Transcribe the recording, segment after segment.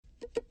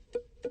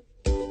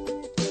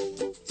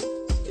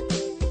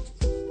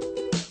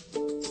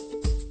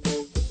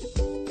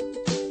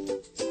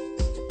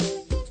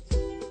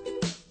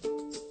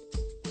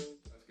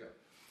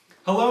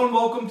Hello and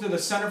welcome to the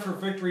Center for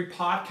Victory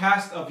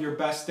podcast of Your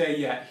Best Day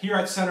Yet. Here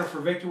at Center for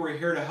Victory, we're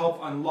here to help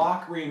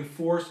unlock,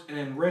 reinforce, and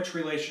enrich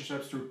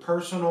relationships through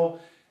personal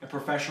and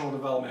professional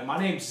development. My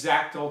name is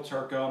Zach Del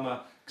Turco. I'm an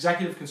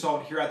executive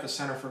consultant here at the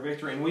Center for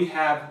Victory, and we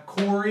have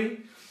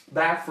Corey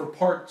back for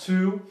part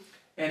 2.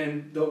 And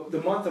in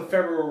the month of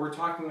February, we're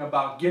talking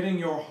about getting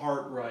your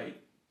heart right.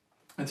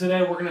 And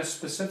today we're going to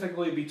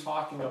specifically be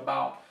talking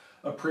about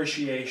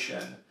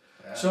appreciation.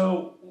 Yeah.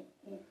 So,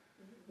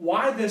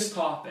 why this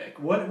topic?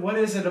 What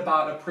is it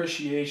about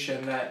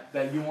appreciation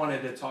that you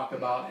wanted to talk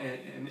about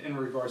in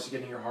regards to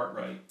getting your heart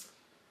right?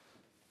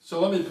 So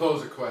let me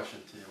pose a question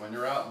to you. When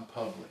you're out in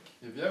public,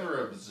 have you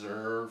ever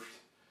observed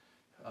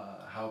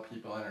how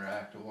people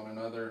interact with one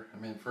another?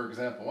 I mean, for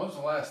example, when was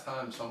the last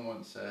time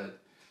someone said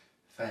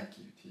thank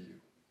you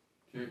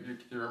to you?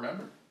 Do you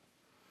remember?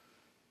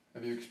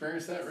 Have you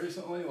experienced that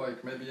recently?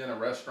 Like maybe in a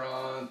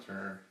restaurant,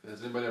 or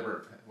has anybody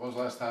ever, when was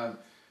the last time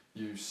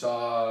you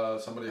saw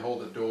somebody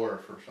hold a door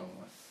for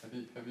someone? Have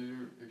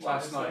you experienced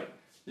Last night.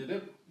 That? You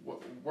did?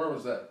 Where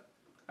was that?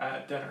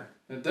 At dinner.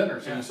 At dinner.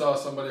 So yeah. You saw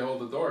somebody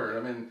hold the door.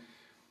 I mean,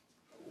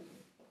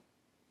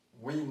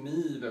 we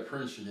need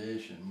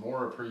appreciation,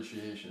 more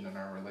appreciation in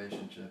our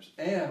relationships,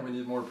 and we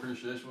need more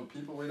appreciation with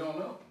people we don't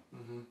know,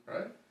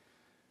 right?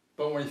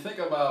 But when you think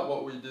about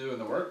what we do in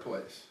the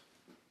workplace,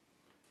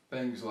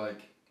 things like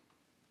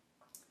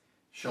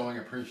showing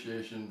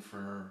appreciation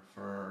for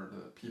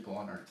the people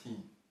on our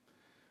team,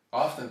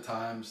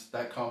 oftentimes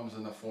that comes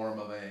in the form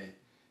of a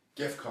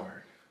gift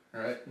card,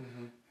 right?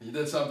 You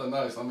did something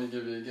nice, let me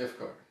give you a gift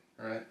card,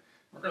 right?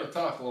 We're going to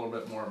talk a little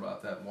bit more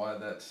about that and why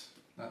that's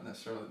not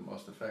necessarily the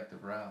most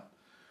effective route.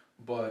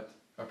 But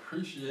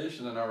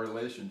appreciation in our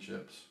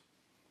relationships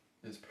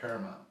is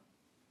paramount.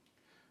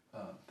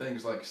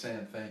 Things like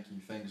saying thank you,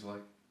 things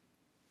like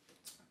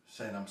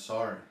saying I'm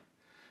sorry,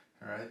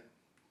 all right?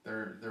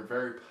 They're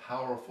very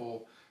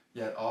powerful,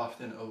 yet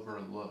often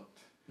overlooked.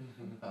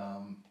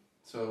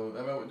 So,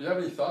 I mean, do you have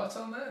any thoughts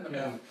on that?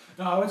 No,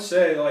 I would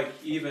say, like,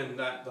 even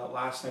that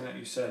last thing that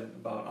you said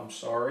about I'm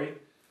sorry,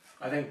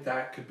 I think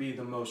that could be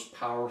the most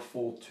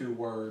powerful 2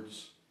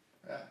 words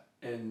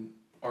in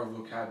our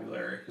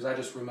vocabulary. Because I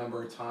just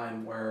remember a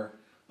time where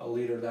a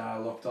leader that I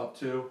looked up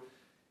to,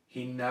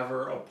 he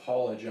never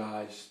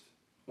apologized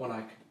when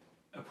I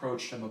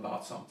approached him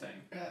about something.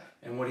 Yeah.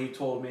 And what he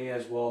told me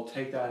is, well,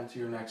 take that into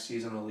your next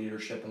season of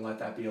leadership and let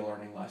that be a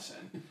learning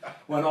lesson.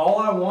 When all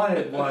I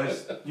wanted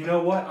was, you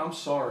know what, I'm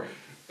sorry.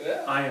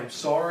 Yeah. I am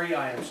sorry,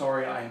 I am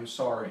sorry, I am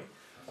sorry.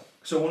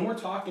 So when we're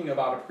talking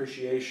about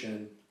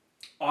appreciation,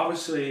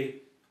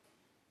 obviously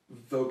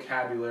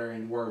vocabulary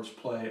and words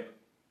play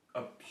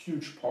a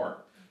huge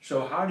part.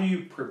 So how do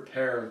you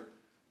prepare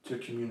to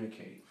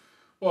communicate?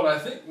 Well, I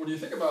think when you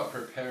think about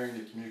preparing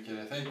to communicate,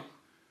 I think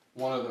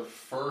one of the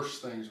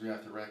first things we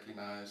have to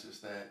recognize is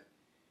that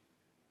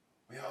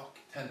we all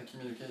tend to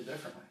communicate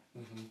differently,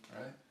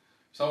 right?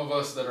 Some of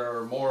us that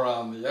are more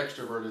on the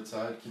extroverted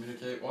side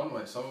communicate one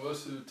way. Some of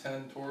us who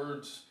tend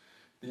towards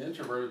the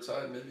introverted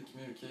side maybe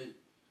communicate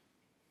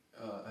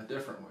a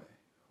different way.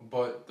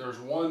 But there's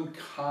one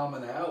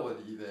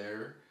commonality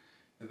there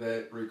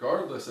that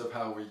regardless of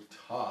how we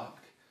talk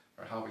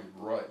or how we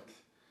write,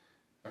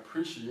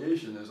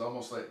 appreciation is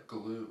almost like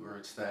glue, or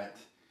it's that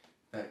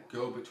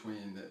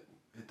go-between that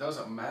it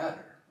doesn't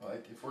matter.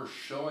 Like if we're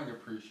showing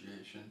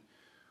appreciation,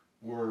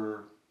 we're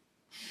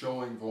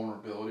showing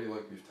vulnerability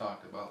like we've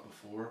talked about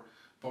before,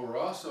 but we're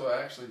also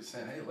actually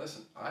saying, hey,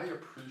 listen, I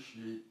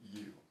appreciate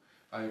you.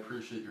 I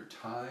appreciate your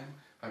time.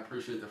 I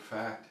appreciate the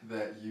fact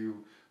that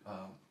you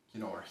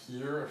are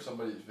here if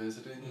somebody's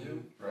visiting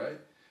you, right?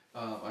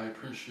 I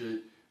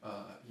appreciate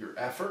your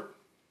effort,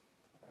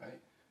 right?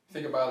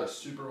 Think about a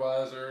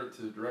supervisor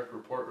to direct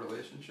report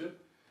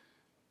relationship.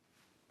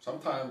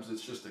 Sometimes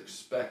it's just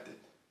expected,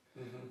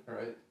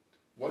 right?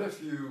 What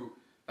if you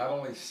not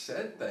only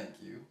said thank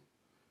you,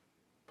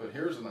 but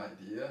here's an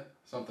idea,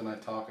 something I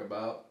talk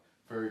about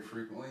very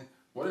frequently.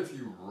 What if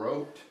you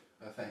wrote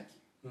a thank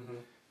you,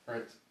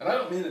 right? And I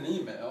don't mean an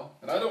email,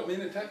 and I don't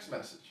mean a text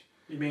message.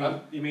 You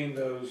mean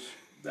those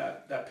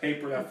that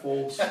paper that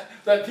folds?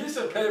 That piece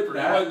of paper, you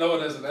might know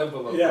it as an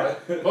envelope,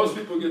 right? Most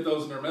people get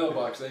those in their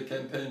mailbox. They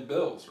contain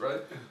bills,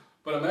 right?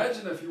 But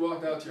imagine if you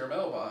walked out to your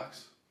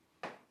mailbox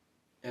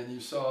and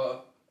you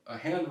saw a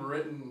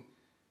handwritten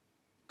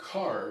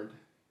card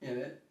in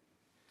it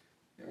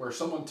where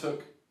someone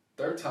took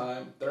their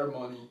time, their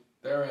money,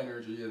 their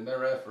energy, and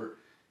their effort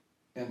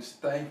and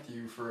thanked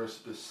you for a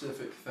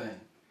specific thing.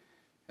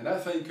 And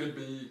that thing could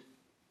be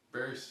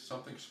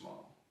something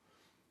small.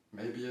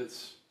 Maybe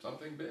it's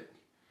something big.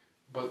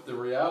 But the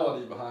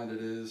reality behind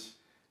it is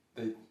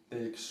they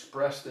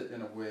expressed it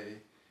in a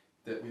way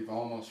that we've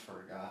almost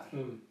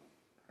forgotten,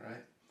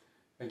 right?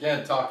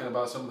 Again, talking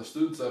about some of the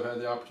students I've had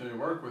the opportunity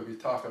to work with, we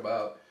talk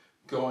about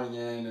going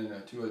in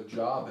to a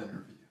job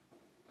interview.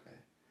 Okay?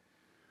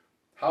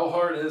 How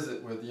hard is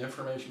it with the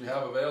information we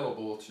have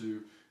available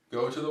to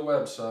go to the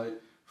website,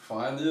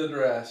 find the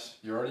address,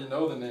 you already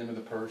know the name of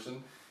the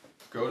person,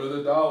 go to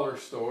the dollar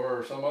store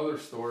or some other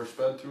store,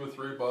 spend $2 or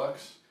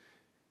 $3,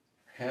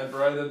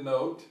 handwrite a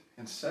note,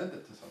 and send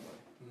it to somebody.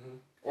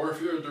 Or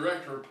if you're a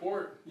direct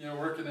report,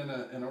 working in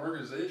an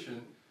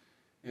organization,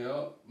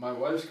 my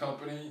wife's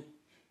company,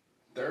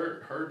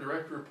 her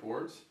direct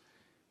reports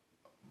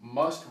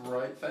must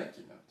write thank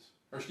you notes.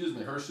 Or excuse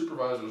me, her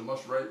supervisors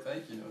must write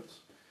thank you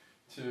notes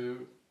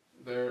to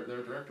their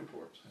direct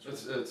reports.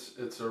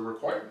 It's a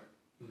requirement.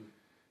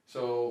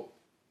 So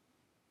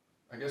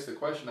I guess the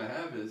question I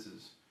have is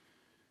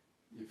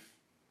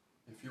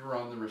if you were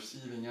on the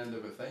receiving end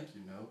of a thank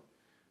you note,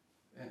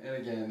 and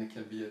again, it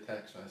can be a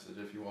text message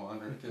if you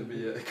want, or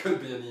it could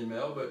be an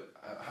email, but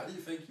how do you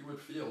think you would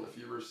feel if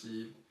you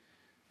received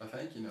a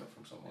thank you note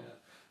from someone?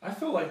 Yeah. I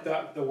feel like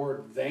the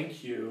word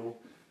thank you,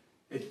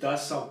 it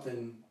does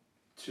something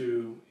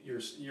to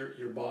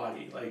your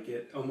body. Like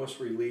it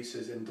almost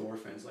releases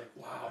endorphins. Like,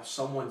 wow,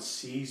 someone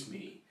sees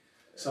me,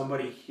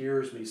 somebody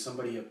hears me,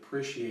 somebody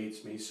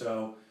appreciates me.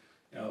 So,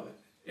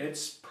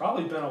 it's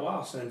probably been a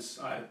while since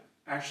I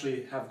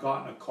actually have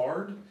gotten a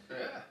card.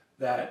 Yeah.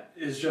 That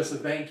is just a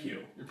thank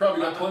you. You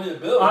probably got plenty of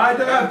bills. I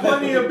have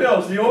plenty of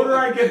bills. The older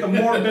I get, the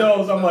more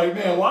bills. I'm like,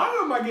 man, why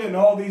am I getting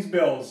all these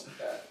bills?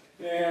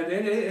 And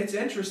it's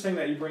interesting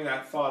that you bring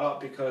that thought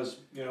up because,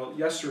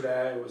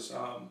 yesterday I was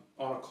on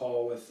a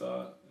call with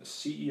a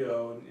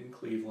CEO in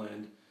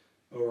Cleveland,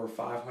 over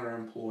 500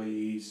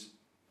 employees,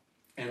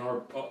 and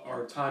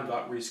our time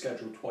got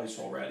rescheduled twice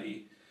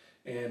already.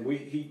 And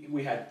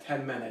we had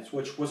 10 minutes,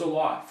 which was a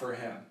lot for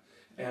him.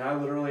 And I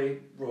literally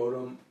wrote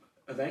him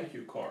a thank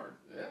you card.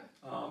 Yeah.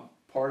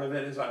 Part of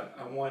it is I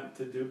want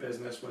to do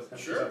business with him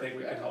because I think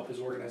we can help his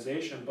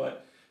organization.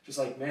 But just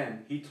like,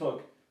 man, he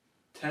took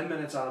 10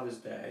 minutes out of his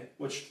day,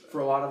 which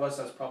for a lot of us,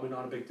 that's probably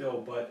not a big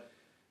deal. But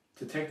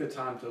to take the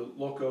time to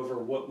look over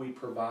what we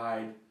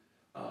provide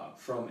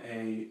from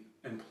a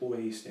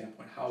employee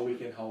standpoint, how we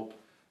can help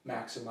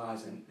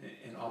maximize and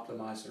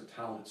optimize their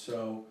talent.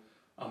 So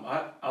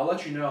I'll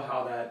let you know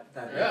how that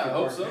I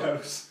hope so.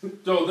 goes.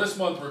 So this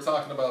month we're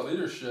talking about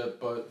leadership,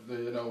 but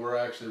we're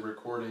actually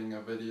recording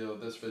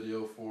this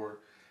video for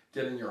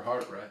getting your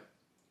heart right.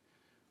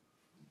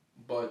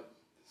 But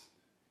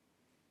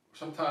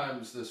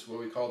sometimes what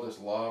we call this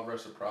law of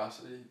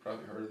reciprocity, you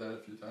probably heard of that a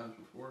few times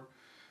before,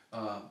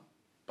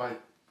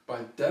 by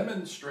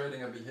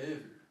demonstrating a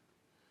behavior,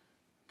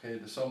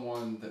 to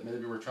someone that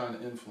maybe we're trying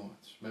to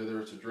influence,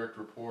 whether it's a direct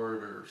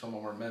report or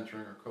someone we're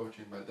mentoring or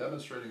coaching, by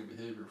demonstrating a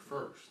behavior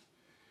first,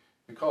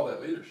 we call that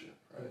leadership,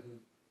 right?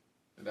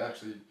 It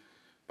actually,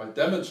 by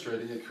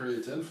demonstrating, it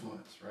creates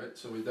influence, right?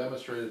 So we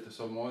demonstrate it to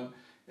someone,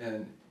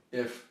 and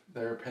if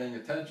they're paying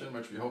attention,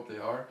 which we hope they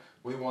are,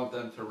 we want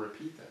them to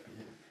repeat that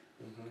behavior.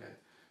 Okay.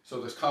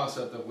 So this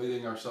concept of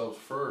leading ourselves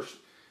first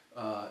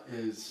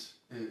is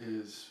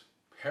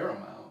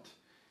paramount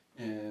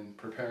in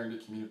preparing to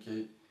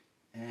communicate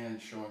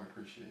and showing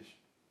appreciation,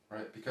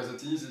 right? Because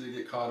it's easy to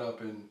get caught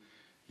up in,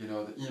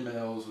 the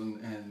emails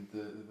and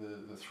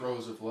the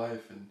throes of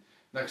life, and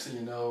next thing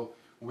you know,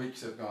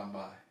 weeks have gone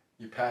by.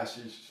 You pass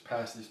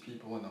these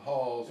people in the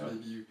halls,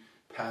 maybe you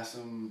pass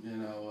them,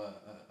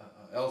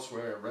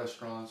 elsewhere,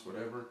 restaurants,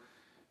 whatever,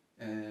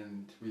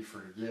 and we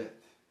forget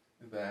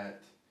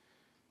that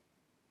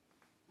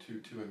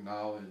to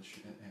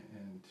acknowledge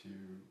and to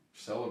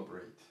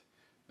celebrate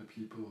the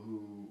people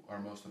who are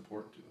most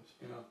important to us.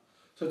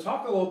 So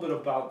talk a little bit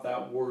about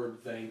that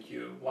word thank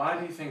you. Why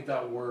do you think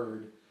that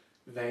word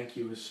thank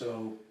you is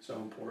so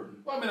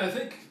important? Well, I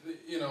think,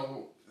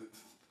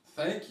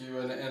 thank you,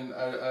 and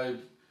I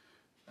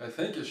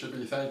think it should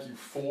be thank you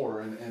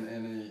for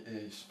in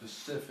a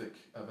specific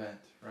event,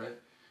 right?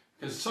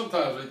 Because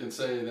sometimes we can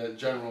say that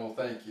general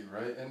thank you,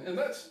 right? And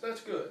that's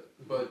good.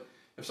 But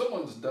if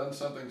someone's done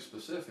something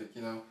specific,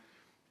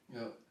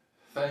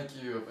 thank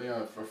you.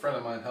 If a friend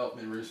of mine helped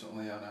me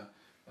recently on a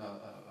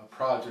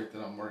project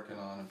that I'm working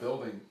on, a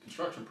building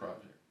construction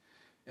project,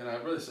 and I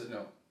really said,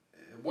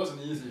 it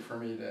wasn't easy for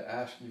me to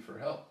ask you for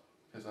help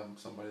because I'm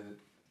somebody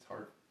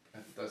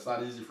that's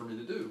not easy for me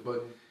to do.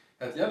 But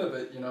at the end of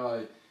it,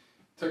 I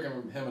took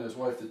him and his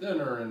wife to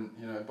dinner, and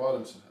I bought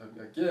him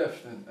a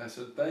gift, and I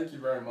said, thank you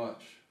very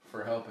much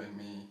for helping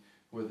me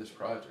with this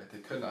project. I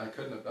couldn't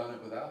have done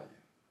it without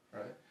you,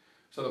 right?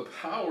 So the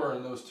power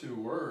in those two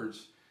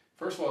words,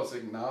 first of all, it's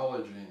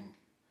acknowledging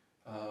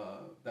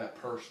that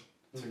person.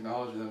 It's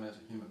acknowledging them as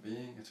a human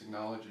being. It's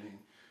acknowledging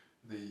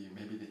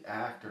maybe the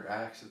act or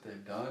acts that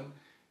they've done,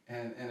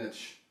 and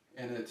it's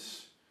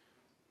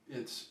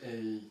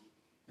a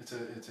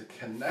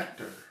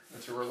connector.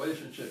 It's a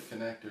relationship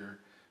connector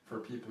for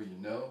people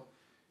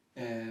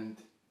and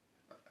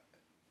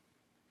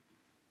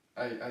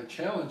I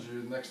challenge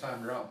you next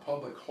time you're out in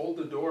public, hold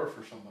the door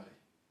for somebody.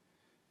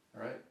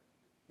 All right.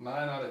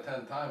 9 out of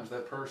 10 times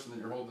that person that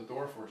you're holding the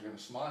door for is going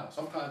to smile.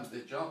 Sometimes they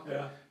jump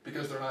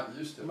because they're not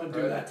used to it. I'm going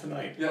to do that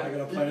tonight. Yeah, I'm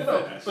going to play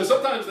fitness. But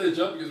sometimes they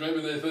jump because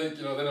maybe they think,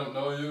 they don't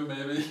know you,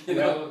 maybe,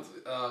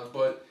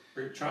 but...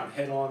 You're trying to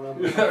hit on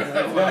them.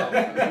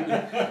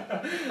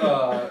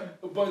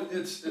 But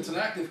it's an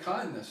act of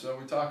kindness. So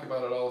we talk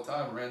about it all the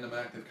time, random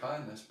act of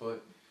kindness,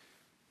 but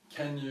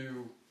can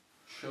you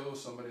show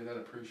somebody that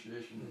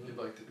appreciation that you'd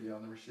like to be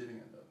on the receiving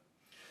end of?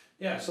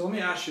 Yeah, so let me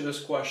ask you this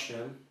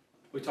question.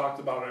 we talked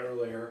about it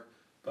earlier,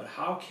 but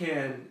how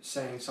can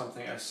saying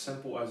something as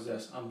simple as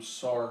this, I'm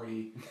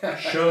sorry,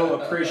 show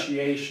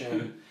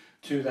appreciation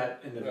to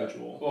that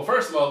individual? Well,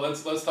 first of all,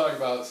 let's talk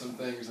about some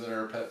things that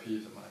are pet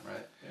peeves of mine,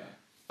 right? Yeah.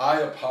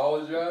 I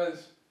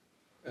apologize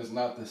is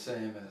not the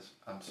same as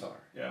I'm sorry.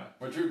 Yeah.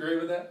 Would you agree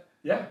with that?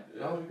 Yeah,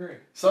 I would agree.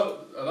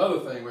 So another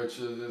thing, which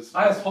is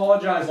I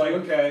apologize, like,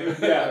 okay,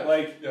 yeah,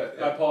 like, yeah.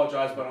 I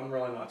apologize, but I'm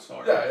really not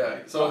sorry. Yeah, yeah.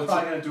 Like, So I'm it's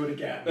not going to do it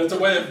again. It's a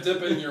way of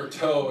dipping your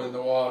toe in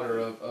the water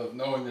of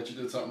knowing that you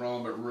did something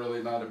wrong, but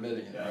really not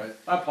admitting it, Yeah. right?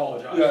 I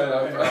apologize.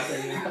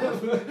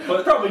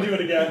 But probably do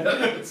it again.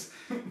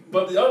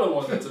 But the other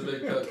one that's a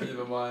big pet peeve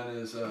of mine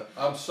is,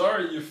 I'm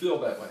sorry you feel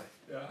that way.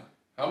 Yeah.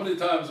 How many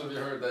times have you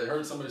heard that? You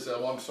heard somebody say,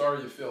 well, I'm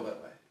sorry you feel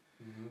that way.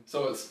 Mm-hmm.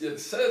 So it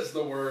says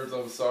the words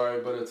I'm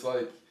sorry, but it's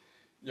like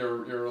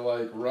you're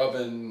like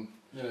rubbing,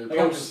 you're Like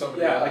poking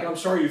somebody out. like I'm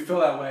sorry you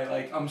feel that way.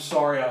 Like I'm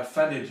sorry I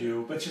offended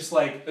you, but just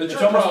like It's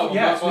your almost, problem,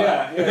 yes, not mine.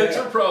 yeah, It's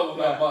your problem,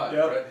 not mine,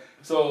 yep. right?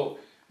 So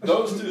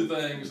those two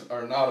things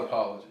are not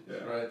apologies,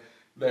 right?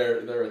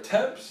 They're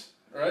attempts,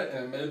 right?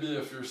 And maybe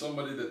if you're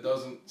somebody that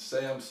doesn't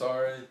say I'm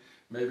sorry,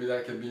 maybe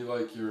that could be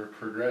like your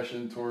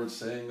progression towards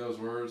saying those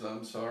words,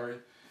 I'm sorry.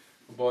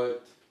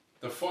 But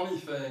the funny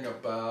thing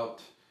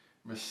about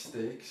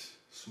mistakes,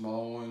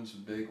 small ones,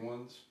 big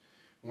ones,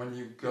 when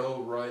you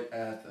go right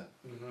at them,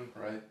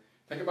 right?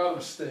 Think about a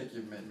mistake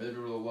you've made, maybe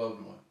with a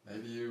loved one.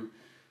 Maybe you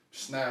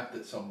snapped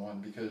at someone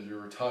because you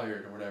were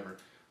tired or whatever.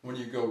 When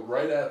you go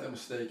right at the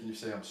mistake and you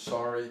say, I'm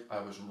sorry,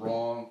 I was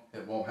wrong,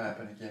 it won't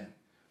happen again.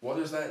 What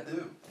does that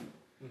do?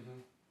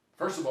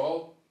 First of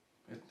all,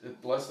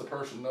 it lets the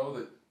person know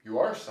that you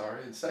are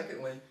sorry. And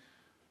secondly,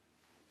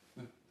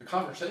 the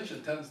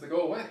conversation tends to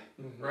go away,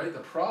 right?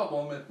 The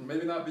problem, it may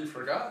not be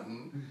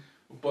forgotten,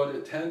 but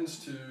it tends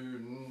to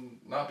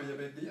not be a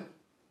big deal.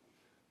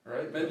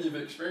 Right? Maybe you've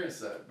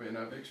experienced that. But,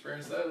 have you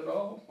experienced that at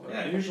all?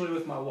 Yeah, usually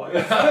with my wife.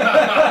 Well,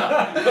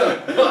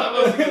 I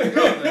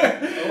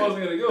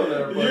wasn't going to go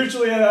there. But,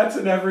 usually that's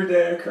an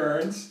everyday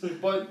occurrence.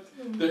 But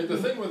the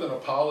thing with an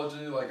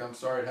apology, like I'm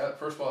sorry,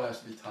 first of all, it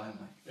has to be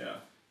timely. Yeah.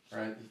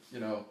 Right?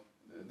 You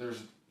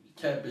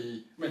can't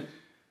be, an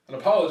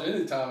apology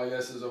anytime, I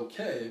guess, is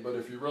okay, but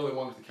if you really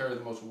want it to carry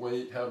the most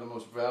weight, have the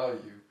most value,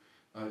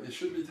 it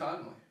should be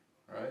timely,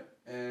 right?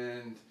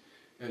 And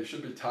it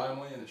should be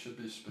timely, and it should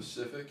be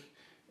specific,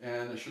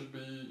 and you should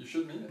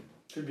mean it.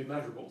 Should be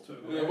measurable too.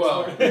 Yeah,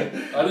 well, I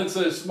didn't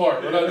say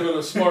smart. We're not doing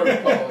a smart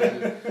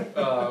apology,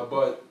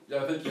 but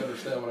yeah, I think you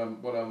understand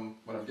what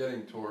I'm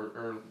getting toward,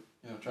 or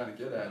trying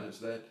to get at is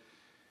that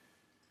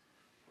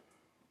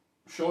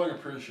showing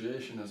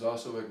appreciation is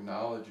also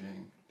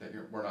acknowledging that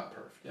we're not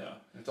perfect. Yeah.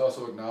 It's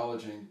also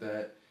acknowledging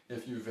that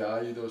if you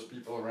value those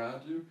people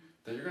around you,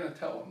 that you're going to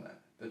tell them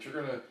that you're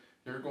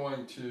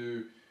going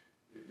to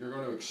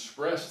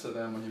express to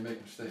them when you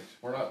make mistakes.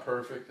 We're not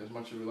perfect as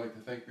much as we like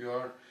to think we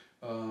are.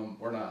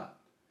 We're not.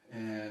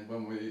 And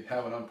when we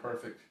have an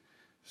imperfect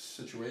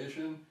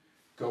situation,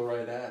 go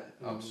right at it.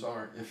 I'm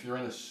sorry. If you're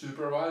in a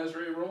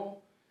supervisory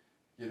role,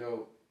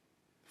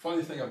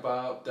 funny thing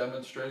about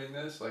demonstrating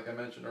this, like I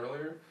mentioned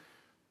earlier,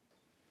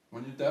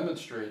 when you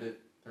demonstrate it,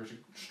 there's a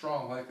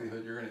strong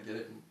likelihood you're going to get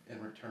it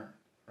in return,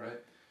 right?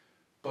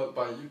 But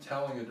by you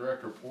telling a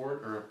direct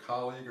report or a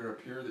colleague or a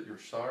peer that you're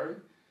sorry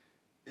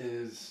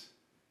is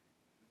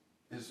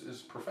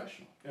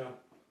professional. Yeah.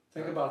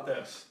 Think about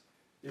this.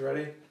 You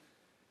ready?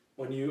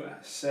 When you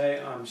say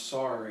I'm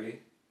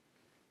sorry,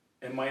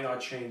 it might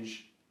not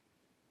change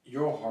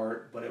your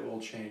heart, but it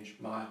will change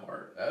my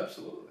heart.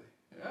 Absolutely.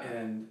 Yeah.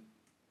 And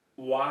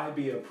why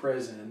be a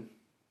prison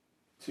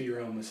to your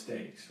own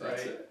mistakes,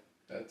 right?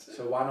 That's it.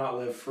 So why not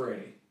live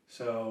free?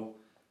 So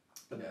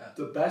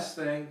the best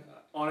thing,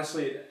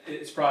 honestly,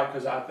 it's probably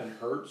because I've been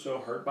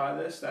hurt by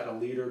this, that a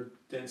leader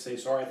didn't say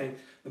sorry. I think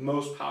the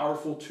most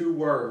powerful two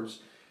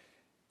words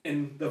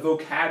in the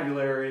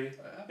vocabulary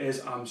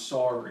is I'm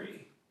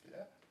sorry.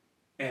 Yeah.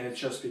 And it's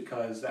just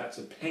because that's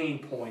a pain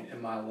point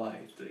in my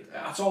life.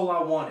 That's all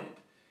I wanted,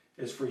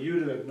 is for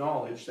you to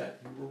acknowledge that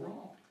you were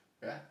wrong.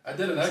 Yeah. I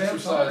did an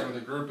exercise with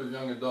a group of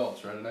young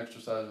adults, right? And I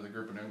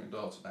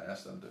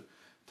asked them to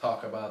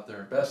talk about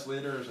their best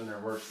leaders and their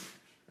worst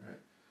leaders, right?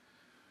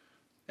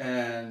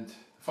 And the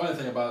funny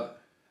thing about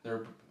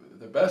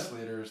the best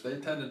leaders, they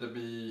tended to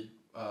be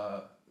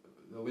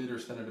the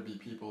leaders tended to be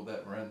people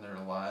that were in their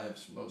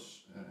lives most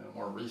in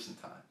more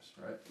recent times,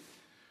 right?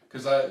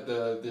 Because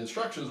the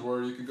instructions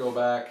were you could go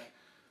back,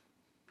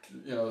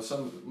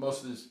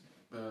 most of these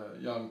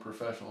young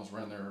professionals were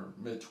in their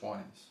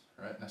mid-20s,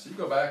 right? Now, so you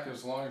go back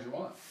as long as you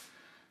want.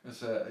 It's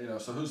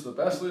so who's the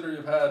best leader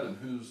you've had and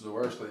who's the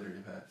worst leader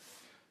you've had?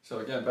 So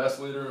again, best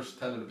leaders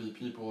tended to be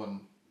people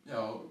in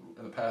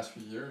the past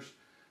few years.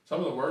 Some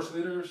of the worst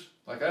leaders,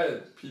 like I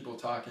had people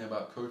talking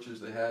about coaches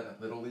they had in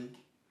Little League.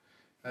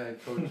 I had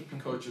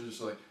coaches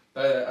like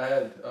I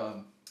had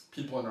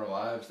people in their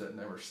lives that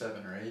they were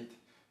 7 or 8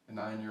 and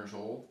 9 years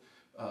old,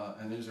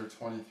 and these are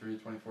 23,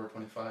 24,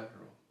 25-year-old,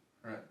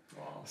 right?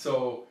 Wow.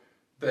 So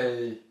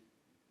the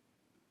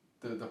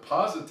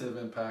positive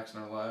impacts in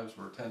our lives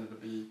were tended to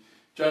be,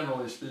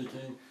 generally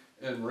speaking,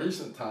 in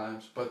recent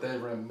times, but they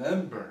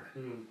remember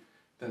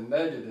the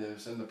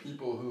negatives and the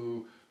people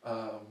who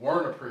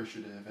weren't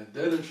appreciative and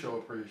didn't show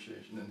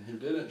appreciation and who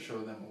didn't show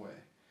them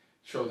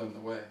the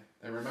way.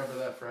 They remember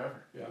that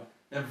forever. Yeah.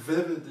 In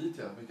vivid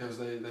detail because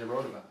they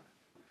wrote about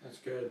it. That's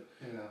good.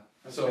 You know.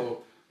 That's So good.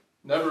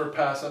 never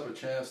pass up a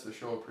chance to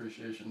show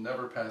appreciation.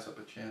 Never pass up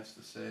a chance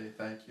to say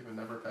thank you, and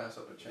never pass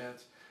up a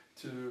chance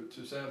to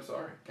say I'm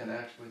sorry. Can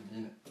actually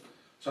mean it.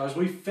 So as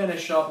we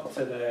finish up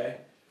today,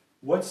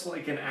 what's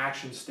like an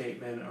action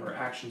statement or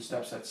action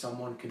steps that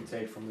someone can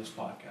take from this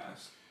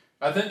podcast?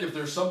 I think if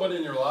there's somebody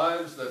in your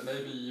lives that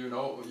maybe you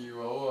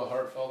owe a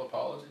heartfelt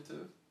apology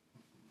to,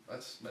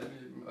 let's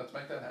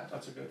make that happen.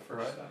 That's a good first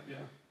Right. step,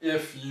 yeah.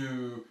 If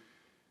you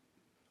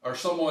are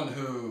someone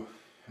who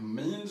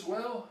means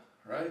well,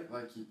 right?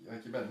 Like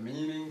you've been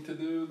meaning to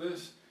do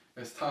this,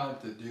 it's time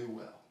to do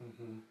well,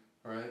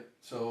 right?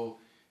 So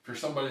if you're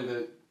somebody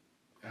that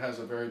has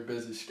a very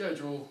busy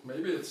schedule,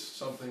 maybe it's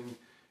something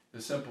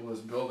as simple as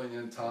building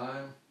in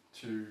time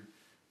to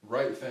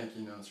write thank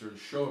you notes or to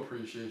show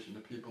appreciation to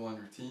people on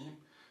your team,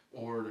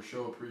 or to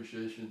show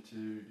appreciation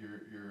to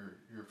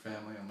your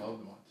family and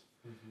loved ones.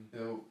 You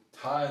know,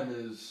 time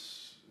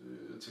it's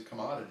a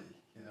commodity.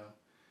 You know,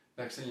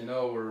 next thing you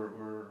know,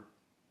 we're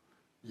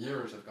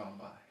years have gone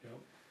by. Yep.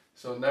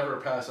 So never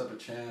pass up a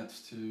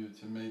chance to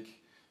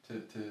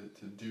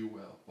do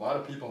well. A lot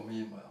of people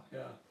mean well.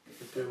 Yeah,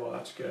 to do well,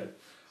 that's good.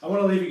 I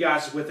want to leave you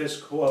guys with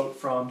this quote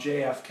from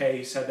JFK.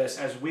 He said this: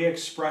 as we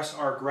express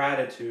our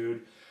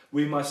gratitude,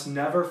 we must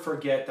never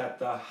forget that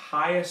the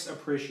highest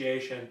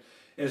appreciation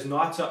is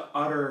not to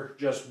utter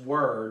just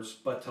words,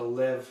 but to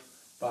live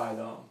by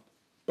them.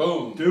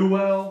 Boom. Do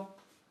well,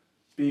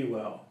 be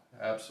well.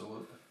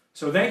 Absolutely.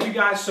 So thank you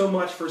guys so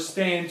much for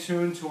staying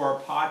tuned to our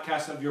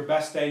podcast of Your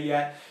Best Day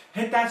Yet.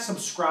 Hit that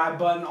subscribe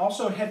button.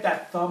 Also hit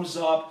that thumbs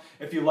up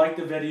if you like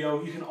the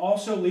video. You can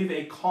also leave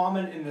a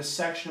comment in the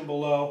section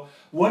below.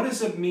 What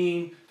does it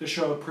mean to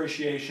show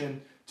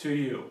appreciation to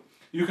you?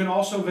 You can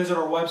also visit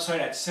our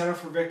website at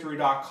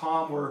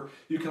centerforvictory.com, where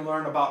you can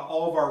learn about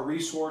all of our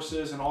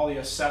resources and all the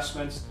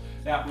assessments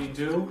that we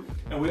do.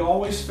 And we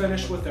always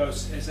finish with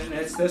those, and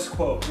it's this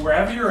quote: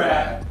 wherever you're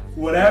at,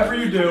 whatever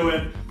you're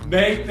doing,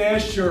 make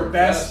this your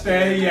best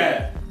day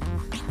yet.